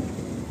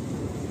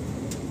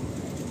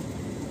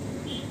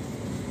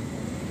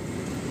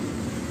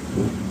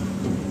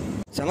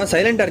 செம்ம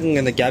சைலண்டாக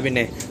இருக்குங்க இந்த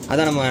கேபினே.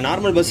 அதான் நம்ம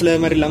நார்மல் பஸ்ஸில்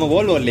மாதிரி இல்லாமல்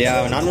வோல்வோ இல்லையா,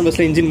 நார்மல்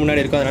பஸ்ஸில் இன்ஜின்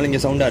முன்னாடி இருக்கும், அதனால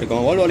இங்கே சவுண்டாக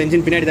இருக்கும். வோல்வோவில்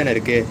இன்ஜின் பின்னாடி தானே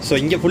இருக்குது. ஸோ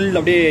இங்கே ஃபுல்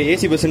அப்படியே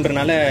ஏசி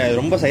பஸ்ன்றனால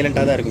ரொம்ப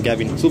சைலண்டாக தான் இருக்கும்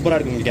கேபின். சூப்பராக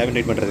இருக்கும் இங்கே கேபின்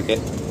ரைட் பண்ணுறதுக்கு.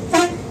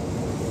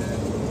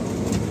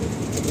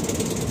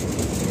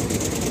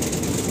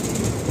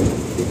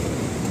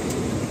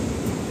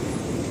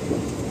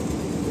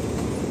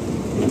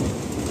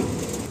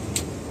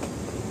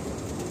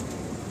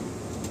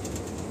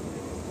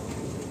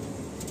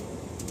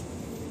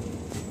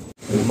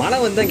 மழை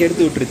வந்து அங்கே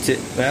எடுத்து விட்டுருச்சு,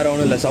 வேற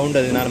ஒன்றும் இல்லை. சவுண்ட்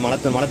அதனால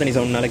மழை தண்ணி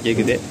சவுண்ட்னால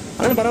கேட்குது.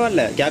 ஆனால்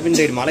பரவாயில்ல, கேபின்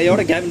ரைட்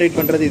மழையோட கேபின் ரைட்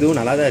பண்ணுறது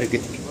இதுவும் நல்லா தான்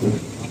இருக்குது.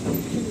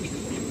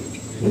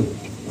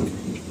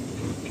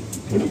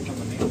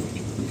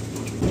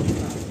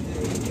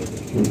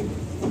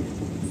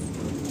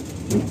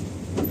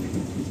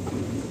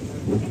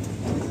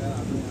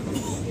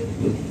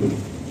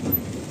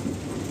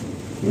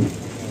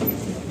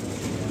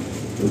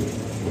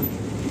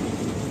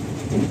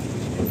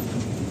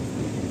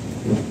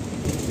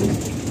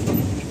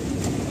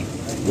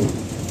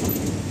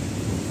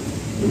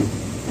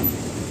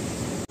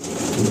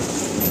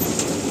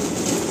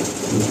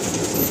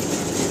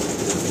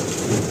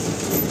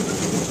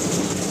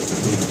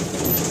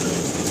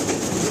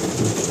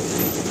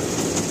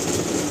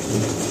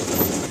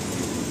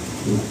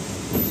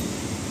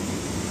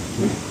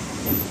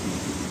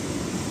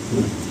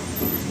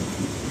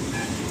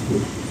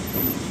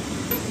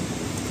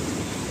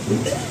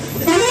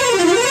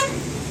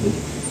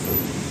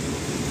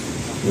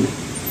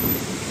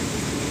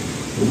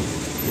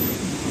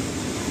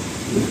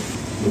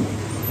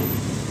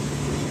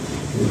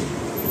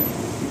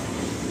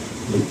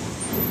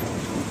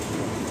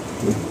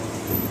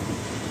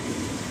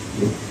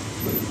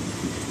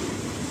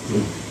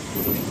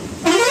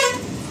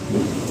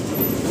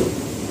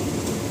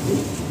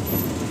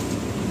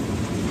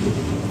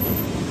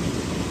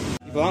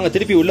 இப்போ வாங்க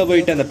திருப்பி உள்ள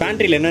போயிட்டு அந்த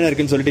பேண்ட்ரியில் என்னென்ன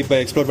இருக்குன்னு சொல்லிட்டு இப்போ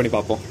எக்ஸ்ப்ளோர் பண்ணி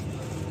பார்ப்போம்.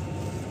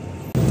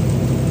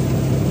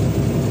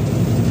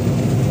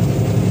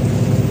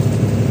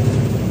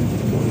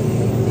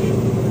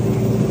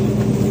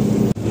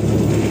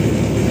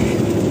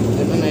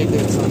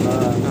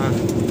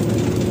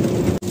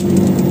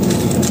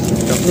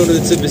 கப்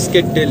நூடுல்ஸ்,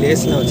 பிஸ்கெட்டு,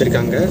 லேஸ்லாம்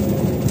வச்சுருக்காங்க.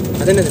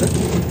 அது என்னதுன்னா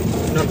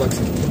இன்னொரு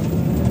பாக்ஸ்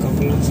கப்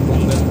நூடுல்ஸ்,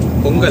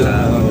 பொங்கலா?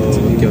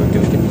 Okay okay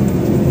okay.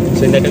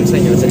 ஸோ இந்த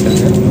ஐட்டம்ஸ்லாம் இங்கே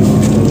வச்சுருக்காங்க.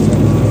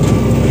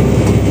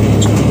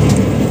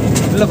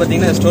 உள்ள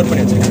பார்த்தீங்கன்னா ஸ்டோர்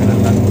பண்ணி வச்சுருக்காங்க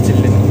நல்லா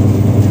சில்லு.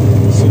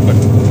 சூப்பர்.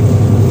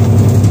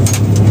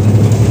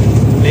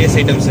 லேஸ்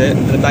ஐட்டம்ஸு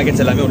அந்த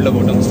பேக்கெட்ஸ் எல்லாமே உள்ளே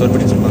போட்டு ஸ்டோர்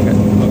பண்ணி வச்சுருப்பாங்க.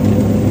 ஓகே.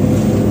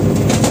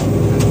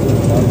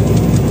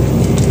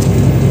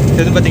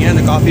 இது பார்த்தீங்கன்னா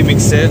அந்த காஃபி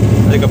மிக்ஸு,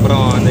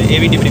 அதுக்கப்புறம் அந்த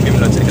ஏவிடி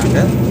ப்ரீமியமில் வச்சுருக்காங்க.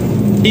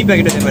 டீ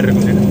பேக்கெட் அதே மாதிரி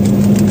இருக்கும்.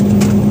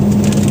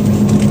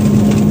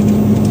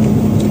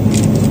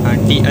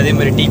 டீ அதே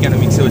மாதிரி டீக்கான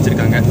மிக்ஸு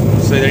வச்சுருக்காங்க.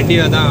 ஸோ இது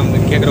ரெண்டையும் தான் அவங்க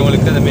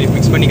கேட்குறவங்களுக்கு அந்த மாதிரி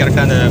மிக்ஸ் பண்ணி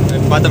கரெக்டாக அந்த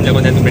பார்த்தோம்ல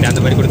கொஞ்சம் எடுத்து பண்ணி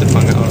அந்த மாதிரி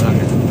கொடுத்துருப்பாங்க.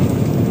 அவ்வளோதாங்க.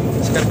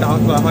 கரெக்டாக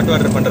ஹாட்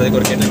வாட்டர் பண்ணுறதுக்கு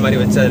ஒரு கெட்டில் மாதிரி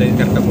வச்சு அதில்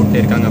கரெக்டாக போட்டு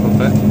இருக்காங்க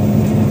அப்பப்போ.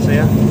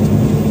 சரியா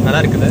நல்லா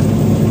இருக்குது.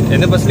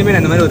 எந்த பஸ்லையுமே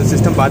நான் இந்த மாதிரி ஒரு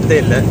சிஸ்டம் பார்த்ததே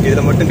இல்லை.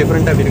 இதில் மட்டும்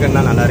டிஃப்ரெண்ட்டாக அப்படி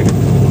இருக்கிறதுனால நல்லா இருக்குது.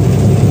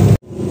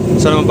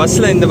 ஸோ நம்ம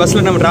பஸ்ஸில் இந்த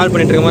பஸ்ஸில் நம்ம ட்ராவல்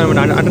பண்ணிட்டு இருக்கும்போது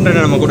நம்ம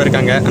அட்டெண்டர் நம்ம கூட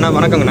இருக்காங்க. அண்ணா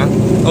வணக்கங்கண்ணா.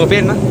 உங்கள்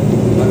பேர் என்ன?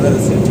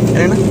 வல்லரசு.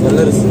 என்னண்ணா?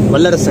 வல்லரசு.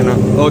 வல்லரசுண்ணா.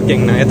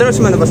 ஓகேங்கண்ணா. எத்தனை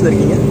வருஷமாக இந்த பஸ்ஸில்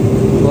இருக்கீங்க?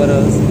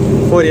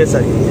 4 இயர்ஸாக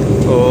இருக்கீங்க.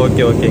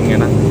 ஓகே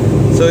ஓகேங்கண்ணா.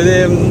 ஸோ இது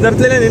இந்த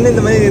இடத்துல நின்று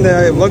இந்த மாதிரி இந்த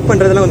ஒர்க்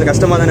பண்ணுறதுலாம் கொஞ்சம்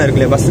கஷ்டமாக தானே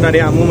இருக்குல்ல? பஸ்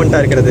நிறையா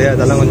மூவ்மெண்ட்டாக இருக்கிறது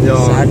அதெல்லாம்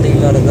கொஞ்சம்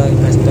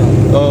கஷ்டம்.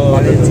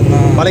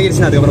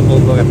 பழகிடுச்சுன்னா அதுக்கப்புறம் போக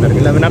போக கரெக்டாக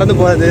இருக்குது. இல்லை நடந்து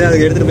போகிறது,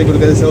 அதுக்கு எடுத்துகிட்டு போய்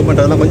கொடுக்குறது, சர்வ்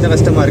பண்ணுறதுலாம் கொஞ்சம்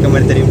கஷ்டமாக இருக்க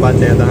மாதிரி தெரியும்.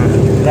 பார்த்தேன் அதான்.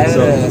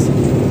 ஸோ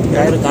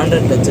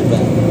கான்ட்ராக்ட்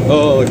வச்சுருப்பேன். ஓ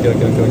ஓகே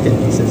ஓகே ஓகே ஓகே.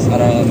 சரி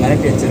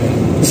மிரட்டி வச்சுருவேன்.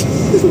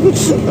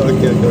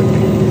 Okay okay okay.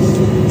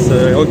 ஸோ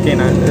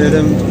ஓகேண்ணா. இது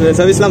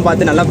சர்வீஸ்லாம்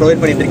பார்த்து நல்லா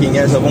ப்ரொவைட் பண்ணிட்டு இருக்கீங்க.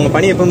 ஸோ உங்கள்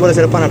பணி எப்பவும் போல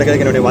சிறப்பாக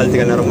நடக்கிறதுக்கு என்னுடைய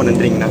வாழ்த்துக்கள். ரொம்ப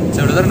நன்றிங்கண்ணா. ஸோ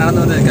இவ்வளோ தூரம்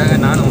நடந்து வந்ததுக்காக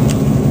நானும்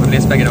ஒரு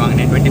லேஸ் பேக்கெட்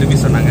வாங்கினேன். 20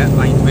 rupees சொன்னாங்க.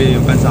 வாங்கிட்டு போய்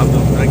உட்காந்து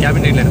சாப்பிட்டோம்.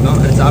 கேபின் ரைட்டில் இருந்தோம்.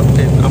 அது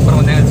சாப்பிட்டு அப்புறம்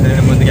வந்து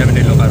நம்ம வந்து கேபின்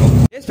ரைட்டில் உட்காருவோம்.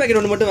 லேஸ் பேக்கெட்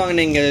ஒன்று மட்டும்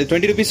வாங்கினேன். இங்கே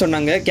 20 rupees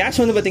சொன்னாங்க.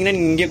 கேஷ் வந்து பார்த்தீங்கன்னா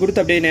நீங்கள் இங்கே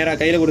கொடுத்து அப்படியே நேராக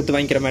கையில் கொடுத்து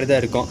வாங்கிக்கிற மாதிரி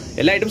தான் இருக்கும்.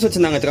 எல்லா ஐட்டம்ஸ்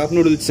வச்சுருந்தாங்க. கப்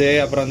நூடுல்ஸு,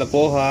 அப்புறம் அந்த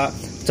poha,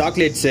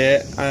 chocolates,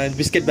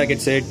 biscuit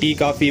packets, tea,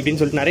 coffee அப்படின்னு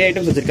சொல்லிட்டு நிறைய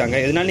ஐட்டம்ஸ் வச்சிருக்காங்க.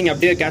 இதனால நீங்கள்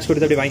அப்படியே கேஷ்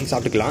கொடுத்து அப்படியே வாங்கி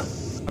சாப்பிட்டுக்கலாம்.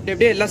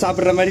 அப்படியே எல்லாம்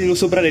சாப்பிட்ற மாதிரி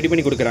சூப்பராக ரெடி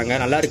பண்ணி கொடுக்குறாங்க.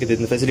 நல்லா இருக்குது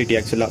இந்த ஃபெசிலிட்டி.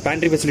 ஆக்சுவலாக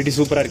பேண்ட்ரி ஃபெசிலிட்டி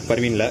சூப்பராக இருக்குது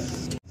பர்வீனில்.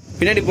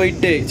 பின்னாடி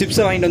போயிட்டு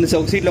சிப்ஸை வாங்கிட்டு வந்து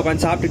சீட்டில்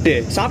உட்காந்து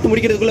சாப்பிட்டு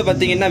முடிக்கிறதுக்குள்ளே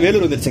பார்த்தீங்கன்னா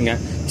வேலூர் வந்துருச்சுங்க.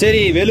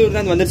 சரி வேலூர்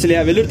தான் வந்துருச்சு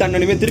இல்லையா? வேலூர்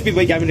தாண்டோமே திருப்பி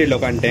போய் கேபின் ரைட்டில்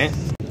உட்காந்துட்டேன்.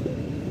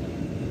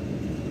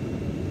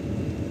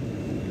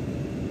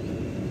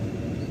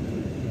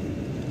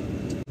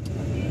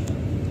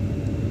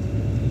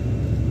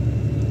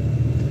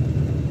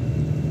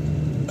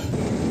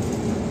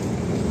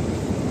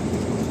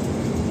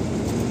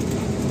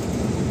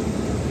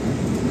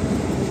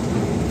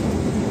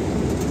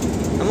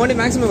 அமௌண்ட்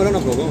மேக்ஸிமம் எவ்வளோண்ணா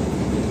போகும்?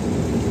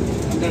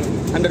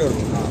 100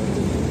 வரும்.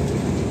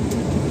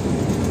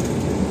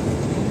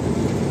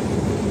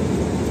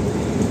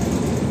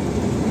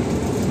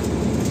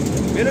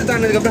 வேலூர்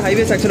தாண்டினதுக்கப்புறம்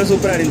ஹைவேஸ் ஆக்சுவலாக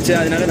சூப்பராக இருந்துச்சு.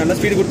 அதனால நல்லா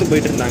ஸ்பீடு கொடுத்து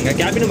போயிட்டு இருந்தாங்க.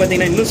 கேபின்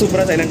பார்த்தீங்கன்னா இன்னும்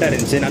சூப்பராக சைலண்டாக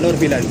இருந்துச்சு. நல்ல ஒரு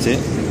ஃபீலாக இருந்துச்சு.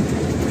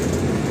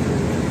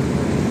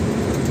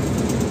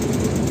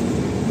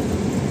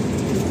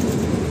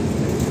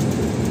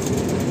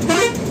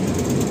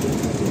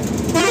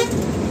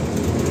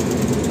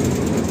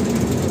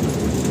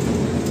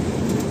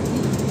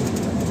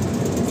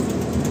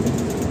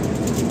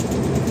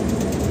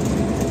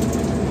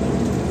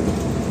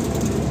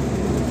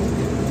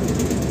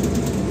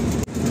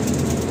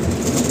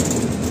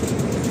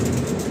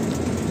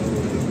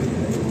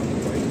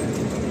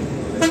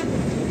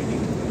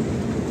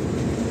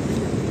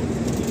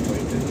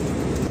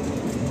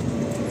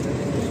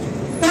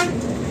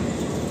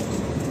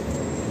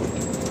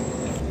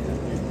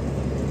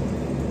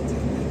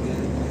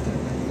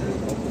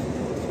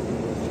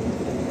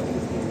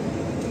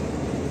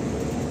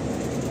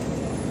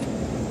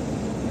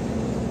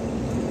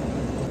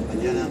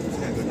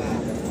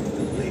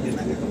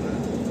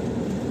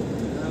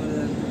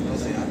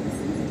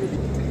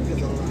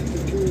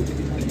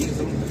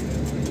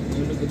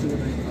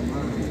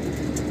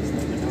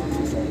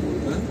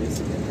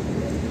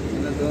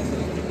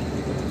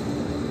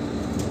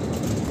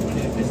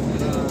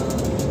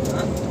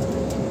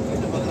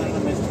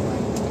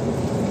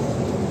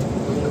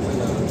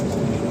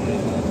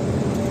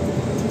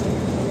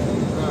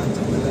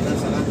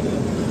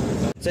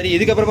 சரி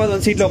இதுக்கப்புறமா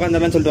வந்து சீட்டில்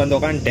உட்காந்துலாம் சொல்லிட்டு வந்து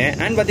உட்காந்துட்டேன்.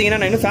 அண்ட் பார்த்தீங்கன்னா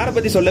நான் இன்னும் ஃபேரை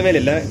பற்றி சொல்லவே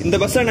இல்லை. இந்த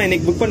பஸ்ஸில் நான்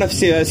இன்னைக்கு புக் பண்ண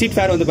சீட்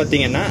ஃபேர் வந்து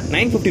பார்த்தீங்கன்னா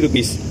 950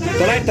 rupees,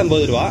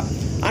 950 ரூபா.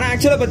 ஆனால்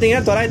ஆக்சுவலாக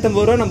பார்த்தீங்கன்னா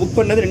 950 ரூபா நான் புக்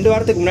பண்ணது 2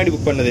 வாரத்துக்கு முன்னாடி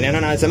புக் பண்ணது. ஏன்னா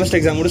நான் செமஸ்டர்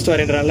எக்ஸாம் முடிச்சுட்டு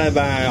வரேன்றனால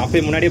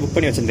அப்போயே முன்னாடியே புக்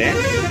பண்ணி வச்சிருந்தேன்.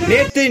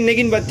 நேற்று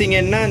இன்னைக்குன்னு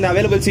பார்த்தீங்கன்னா இந்த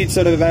அவைலபிள்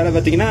சீட்ஸோட வேலை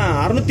பார்த்தீங்கன்னா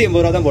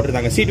 680 ரூபா தான்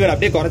போட்டிருந்தாங்க. சீட் வேலை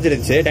அப்படியே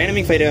குறைஞ்சிருச்சு.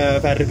 டைனமிக்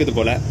ஃபேர் இருக்குது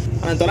போல.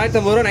 ஆனால்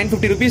 950 ரூபா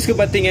 950 ருபீஸ்க்கு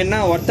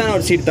பார்த்தீங்கன்னா ஒர்த்தான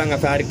ஒரு சீட் தாங்க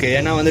ஃபேருக்கு.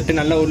 ஏன்னா வந்துட்டு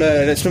நல்ல உள்ள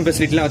ரெஸ்ட்ரூம்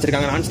ஃபெசிலிட்டிலாம்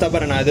வச்சிருக்காங்க. நான்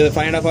ஸ்டாப்பாக நான் அது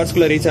 5.5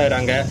 ஹவர்ஸ்க்குள்ள ரீச்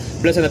ஆகிறாங்க.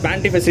 ப்ளஸ் அந்த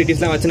பேண்ட்ரி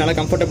ஃபெசிலிட்டிஸ்லாம் வச்சு நல்லா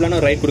கம்ஃபர்டபுளான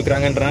ஒரு ரைட்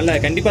கொடுக்குறாங்கன்றனால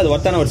கண்டிப்பாக அது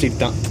ஒர்த்தான ஒரு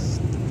சீட் தான்.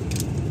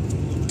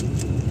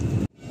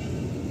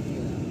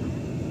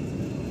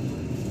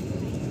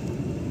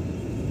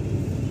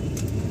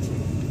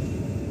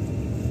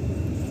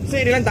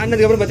 இதெல்லாம்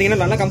தாண்டதுக்கப்புறம்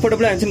பார்த்தீங்கன்னா நல்லா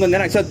கம்ஃபர்டபுளாக இருந்துச்சு. கொஞ்சம்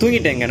நேரம் ஆக்சுவலாக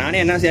தூங்கிட்டேங்க.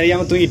 நானே என்ன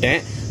சரியாமல் தூங்கிட்டேன்.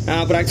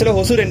 அப்புறம் ஆக்சுவலாக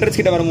ஹொசூர் என்ட்ரன்ஸ்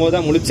கிட்ட வரும்போது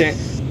தான் முழிச்சேன்.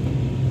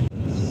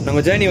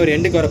 நம்ம ஜேர்னி ஒரு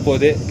எண்டுக்கு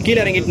வரப்போகுது.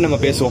 கீழே இறங்கிட்டு நம்ம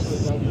பேசுவோம்.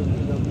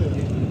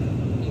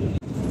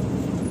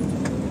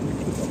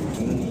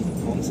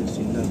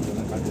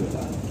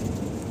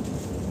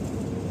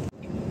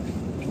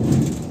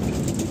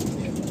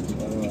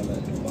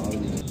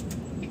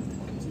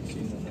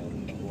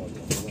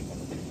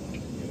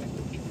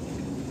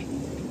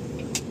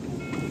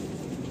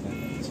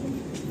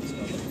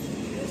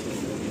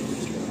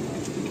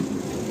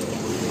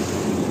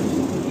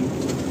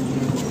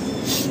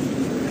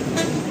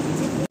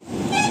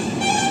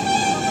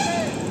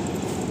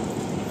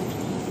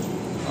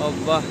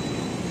 அப்பா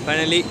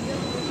ஃபைனலி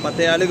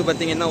 10 ஆளுக்கு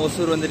பார்த்தீங்கன்னா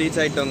ஒசூர் வந்து ரீச்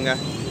ஆகிட்டோங்க.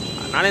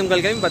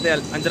 4:45 கிளம்பி 10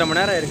 ஆள் 5.5 மணி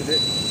நேரம் இருக்குது.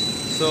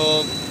 ஸோ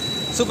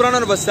சூப்பரான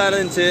ஒரு பஸ் தான்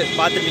இருந்துச்சு.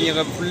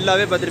 பார்த்துருப்பீங்க,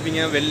 ஃபுல்லாகவே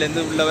பார்த்துருப்பீங்க.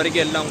 வெளிலேருந்து உள்ள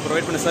வரைக்கும் எல்லாம்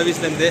ப்ரொவைட் பண்ண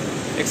சர்வீஸ்லேருந்து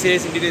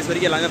எக்ஸ்டீரியர்ஸ் இன்டீரியர்ஸ்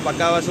வரைக்கும் எல்லாமே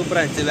பக்காவாக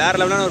சூப்பராக இருந்துச்சு. வேறு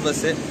லெவலான ஒரு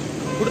பஸ்ஸு.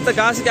 கொடுத்த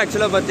காசுக்கு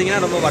ஆக்சுவலாக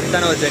பார்த்தீங்கன்னா ரொம்ப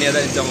வர்த்தான ஒரு ஜர்னியாக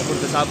தான் இருந்துச்சு. அவங்க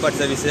கொடுத்த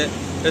சாப்பாடு சர்வீஸு,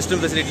 ரெஸ்ட்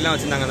ரூம் ஃபெசிலிட்டிலாம்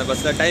வச்சுருந்தாங்க அந்த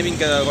பஸ்ஸில்.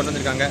 டைமிங்க்கு கொண்டு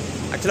வந்திருக்காங்க.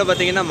 ஆக்சுவலாக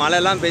பார்த்தீங்கன்னா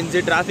மழைலாம்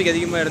பெஞ்சு டிராஃபிக்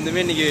அதிகமாக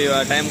இருந்துமே இன்றைக்கி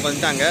டைமுக்கு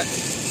வந்துட்டாங்க.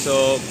 So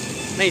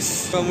nice.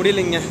 இப்போ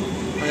முடியலைங்க.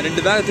 அந்த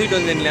 2 பேக் தூக்கிட்டு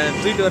வந்தேன் இல்லையா,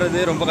 தூக்கிட்டு வர்றது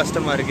ரொம்ப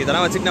கஷ்டமாக இருக்குது.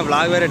 இதெல்லாம் வச்சுட்டு நான்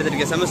vlog வேறு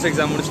எடுத்துருக்கேன். செமஸ்டர்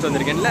எக்ஸாம் முடிச்சுட்டு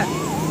வந்திருக்கேன்ல,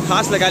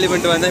 ஹாஸ்டலில் காலி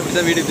பண்ணிட்டு வந்தேன். இப்படி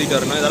தான் வீட்டுக்கு தூக்கிட்டு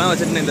வரணும். இதெல்லாம்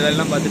வச்சுட்டு நான் இந்த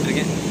வேலையெல்லாம்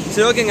பார்த்துட்ருக்கேன்.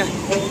 சரி ஓகேங்க,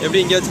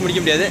 எப்படி இங்கே வச்சு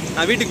முடிக்க முடியாது.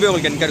 நான் வீட்டுக்கு போய்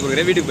உங்களுக்கு என்கார்டு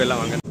கொடுக்குறேன். வீட்டுக்கு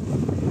போயிடலாம் வாங்க.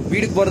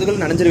 வீட்டுக்கு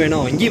போகிறதுக்குள்ள நனைஞ்சிரு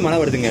வேணும். இங்கேயும் மழை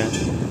வருதுங்க.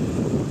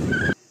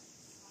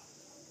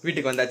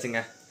 வீட்டுக்கு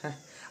வந்தாச்சுங்க.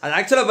 அது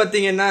ஆக்சுவலாக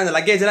பார்த்தீங்கன்னா அந்த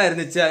லக்கேஜெலாம்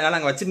இருந்துச்சு. அதனால்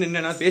அங்கே வச்சுட்டு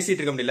நின்று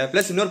பேசிகிட்டு இருக்க முடியல.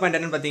 ப்ளஸ் இன்னொரு பாயிண்ட்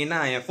என்னன்னு பார்த்தீங்கன்னா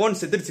என் ஃபோன்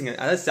செத்துருச்சுங்க.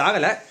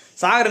 அதாவது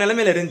சாகிற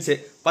நிலைமையில இருந்துச்சு.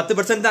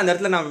 10% தான் அந்த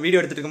இடத்துல நான் வீடியோ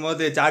எடுத்துட்டு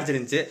இருக்கும்போது சார்ஜ்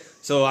இருந்துச்சு.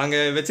 ஸோ அங்கே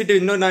வச்சுட்டு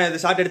இன்னும் நான்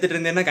ஷார்ட் எடுத்துட்டு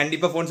இருந்தேன்னா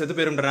கண்டிப்பாக ஃபோன் செத்து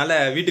போயிருன்றனால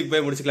வீட்டுக்கு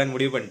போய் முடிச்சுக்கலான்னு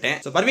முடிவு பண்ணிட்டேன்.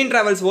 ஸோ பர்வீன்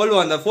டிராவல்ஸ் Volvo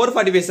அந்த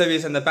 445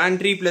 சர்வீஸ், அந்த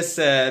பேண்ட்ரி ப்ளஸ்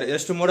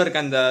ரெஸ்ட்ரூமோட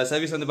இருக்க அந்த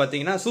சர்வீஸ் வந்து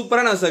பார்த்தீங்கன்னா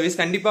சூப்பரான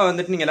சர்வீஸ். கண்டிப்பாக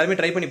வந்துட்டு நீங்கள் எல்லாருமே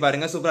ட்ரை பண்ணி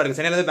பாருங்க. சூப்பராக இருக்கு.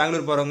 சென்னையிலேருந்து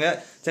பெங்களூர் போகிறவங்க,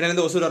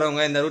 சென்னையிலேருந்து ஒசூர்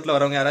வரவங்க, இந்த ரூட்டில்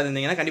வரவங்க யாராவது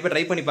இருந்தீங்கன்னா கண்டிப்பாக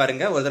ட்ரை பண்ணி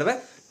பாருங்க ஒரு தடவை.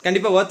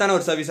 கண்டிப்பாக ஒர்த்தான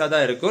ஒரு சர்வீஸாக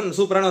தான் இருக்கும்.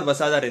 சூப்பரான ஒரு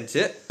பஸ்ஸாக தான்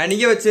இருந்துச்சு.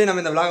 நீங்க வச்சு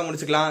நம்ம இந்த vlog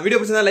முடிச்சுக்கலாம். வீடியோ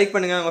பிடிச்சா லைக்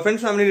பண்ணுங்க. உங்க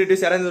ஃப்ரெண்ட்ஸ் ஃபேமிலி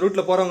ரிலேட்டிவ்ஸ் யாராவது இந்த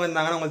ரூட்ல போறவங்க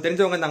இருந்தாங்கன்னா, உங்களுக்கு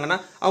தெரிஞ்சவங்க இருந்தாங்கன்னா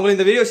அவங்க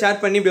இந்த வீடியோ ஷேர்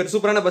பண்ணி இப்படி ஒரு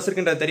சூப்பரான பஸ்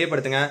இருக்குன்றத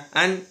தெரியப்படுத்துங்க.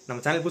 அண்ட் நம்ம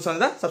சேனல் புதுசாக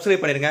இருந்தால்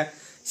சப்ஸ்கிரைப் பண்ணிருங்க.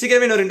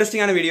 சீக்கிரமே ஒரு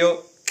இன்ட்ரெஸ்டிங்கான வீடியோ.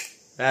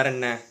 வேற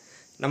என்ன,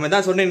 நம்ம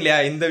தான் சொன்னேன் இல்லையா,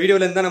 இந்த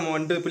வீடியோல இருந்தா நம்ம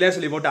வந்துட்டு பிள்ளையார்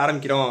சொல்லி போட்டு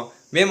ஆரம்பிக்கிறோம்.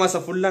 மே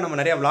மாசம் ஃபுல்லா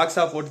நம்ம நிறைய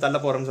vlogsா போட்டு தள்ள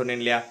போறோம்னு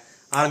சொன்னேன் இல்லையா,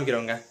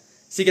 ஆரம்பிக்கிறோங்க.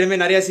 சீக்கிரமே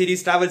நிறைய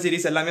சீரிஸ், டிராவல்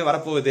சீரிஸ் எல்லாமே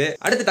வரப்போகுது.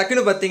 அடுத்து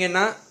டக்குன்னு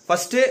பார்த்தீங்கன்னா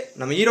ஃபர்ஸ்ட்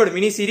நம்ம ஈரோடு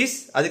மினி சீரிஸ்,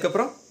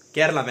 அதுக்கப்புறம்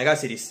கேரளா மெகா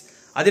சீரிஸ்.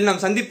 அதில்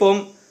நாம் சந்திப்போம்.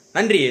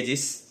 நன்றி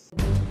ஏஜிஸ்.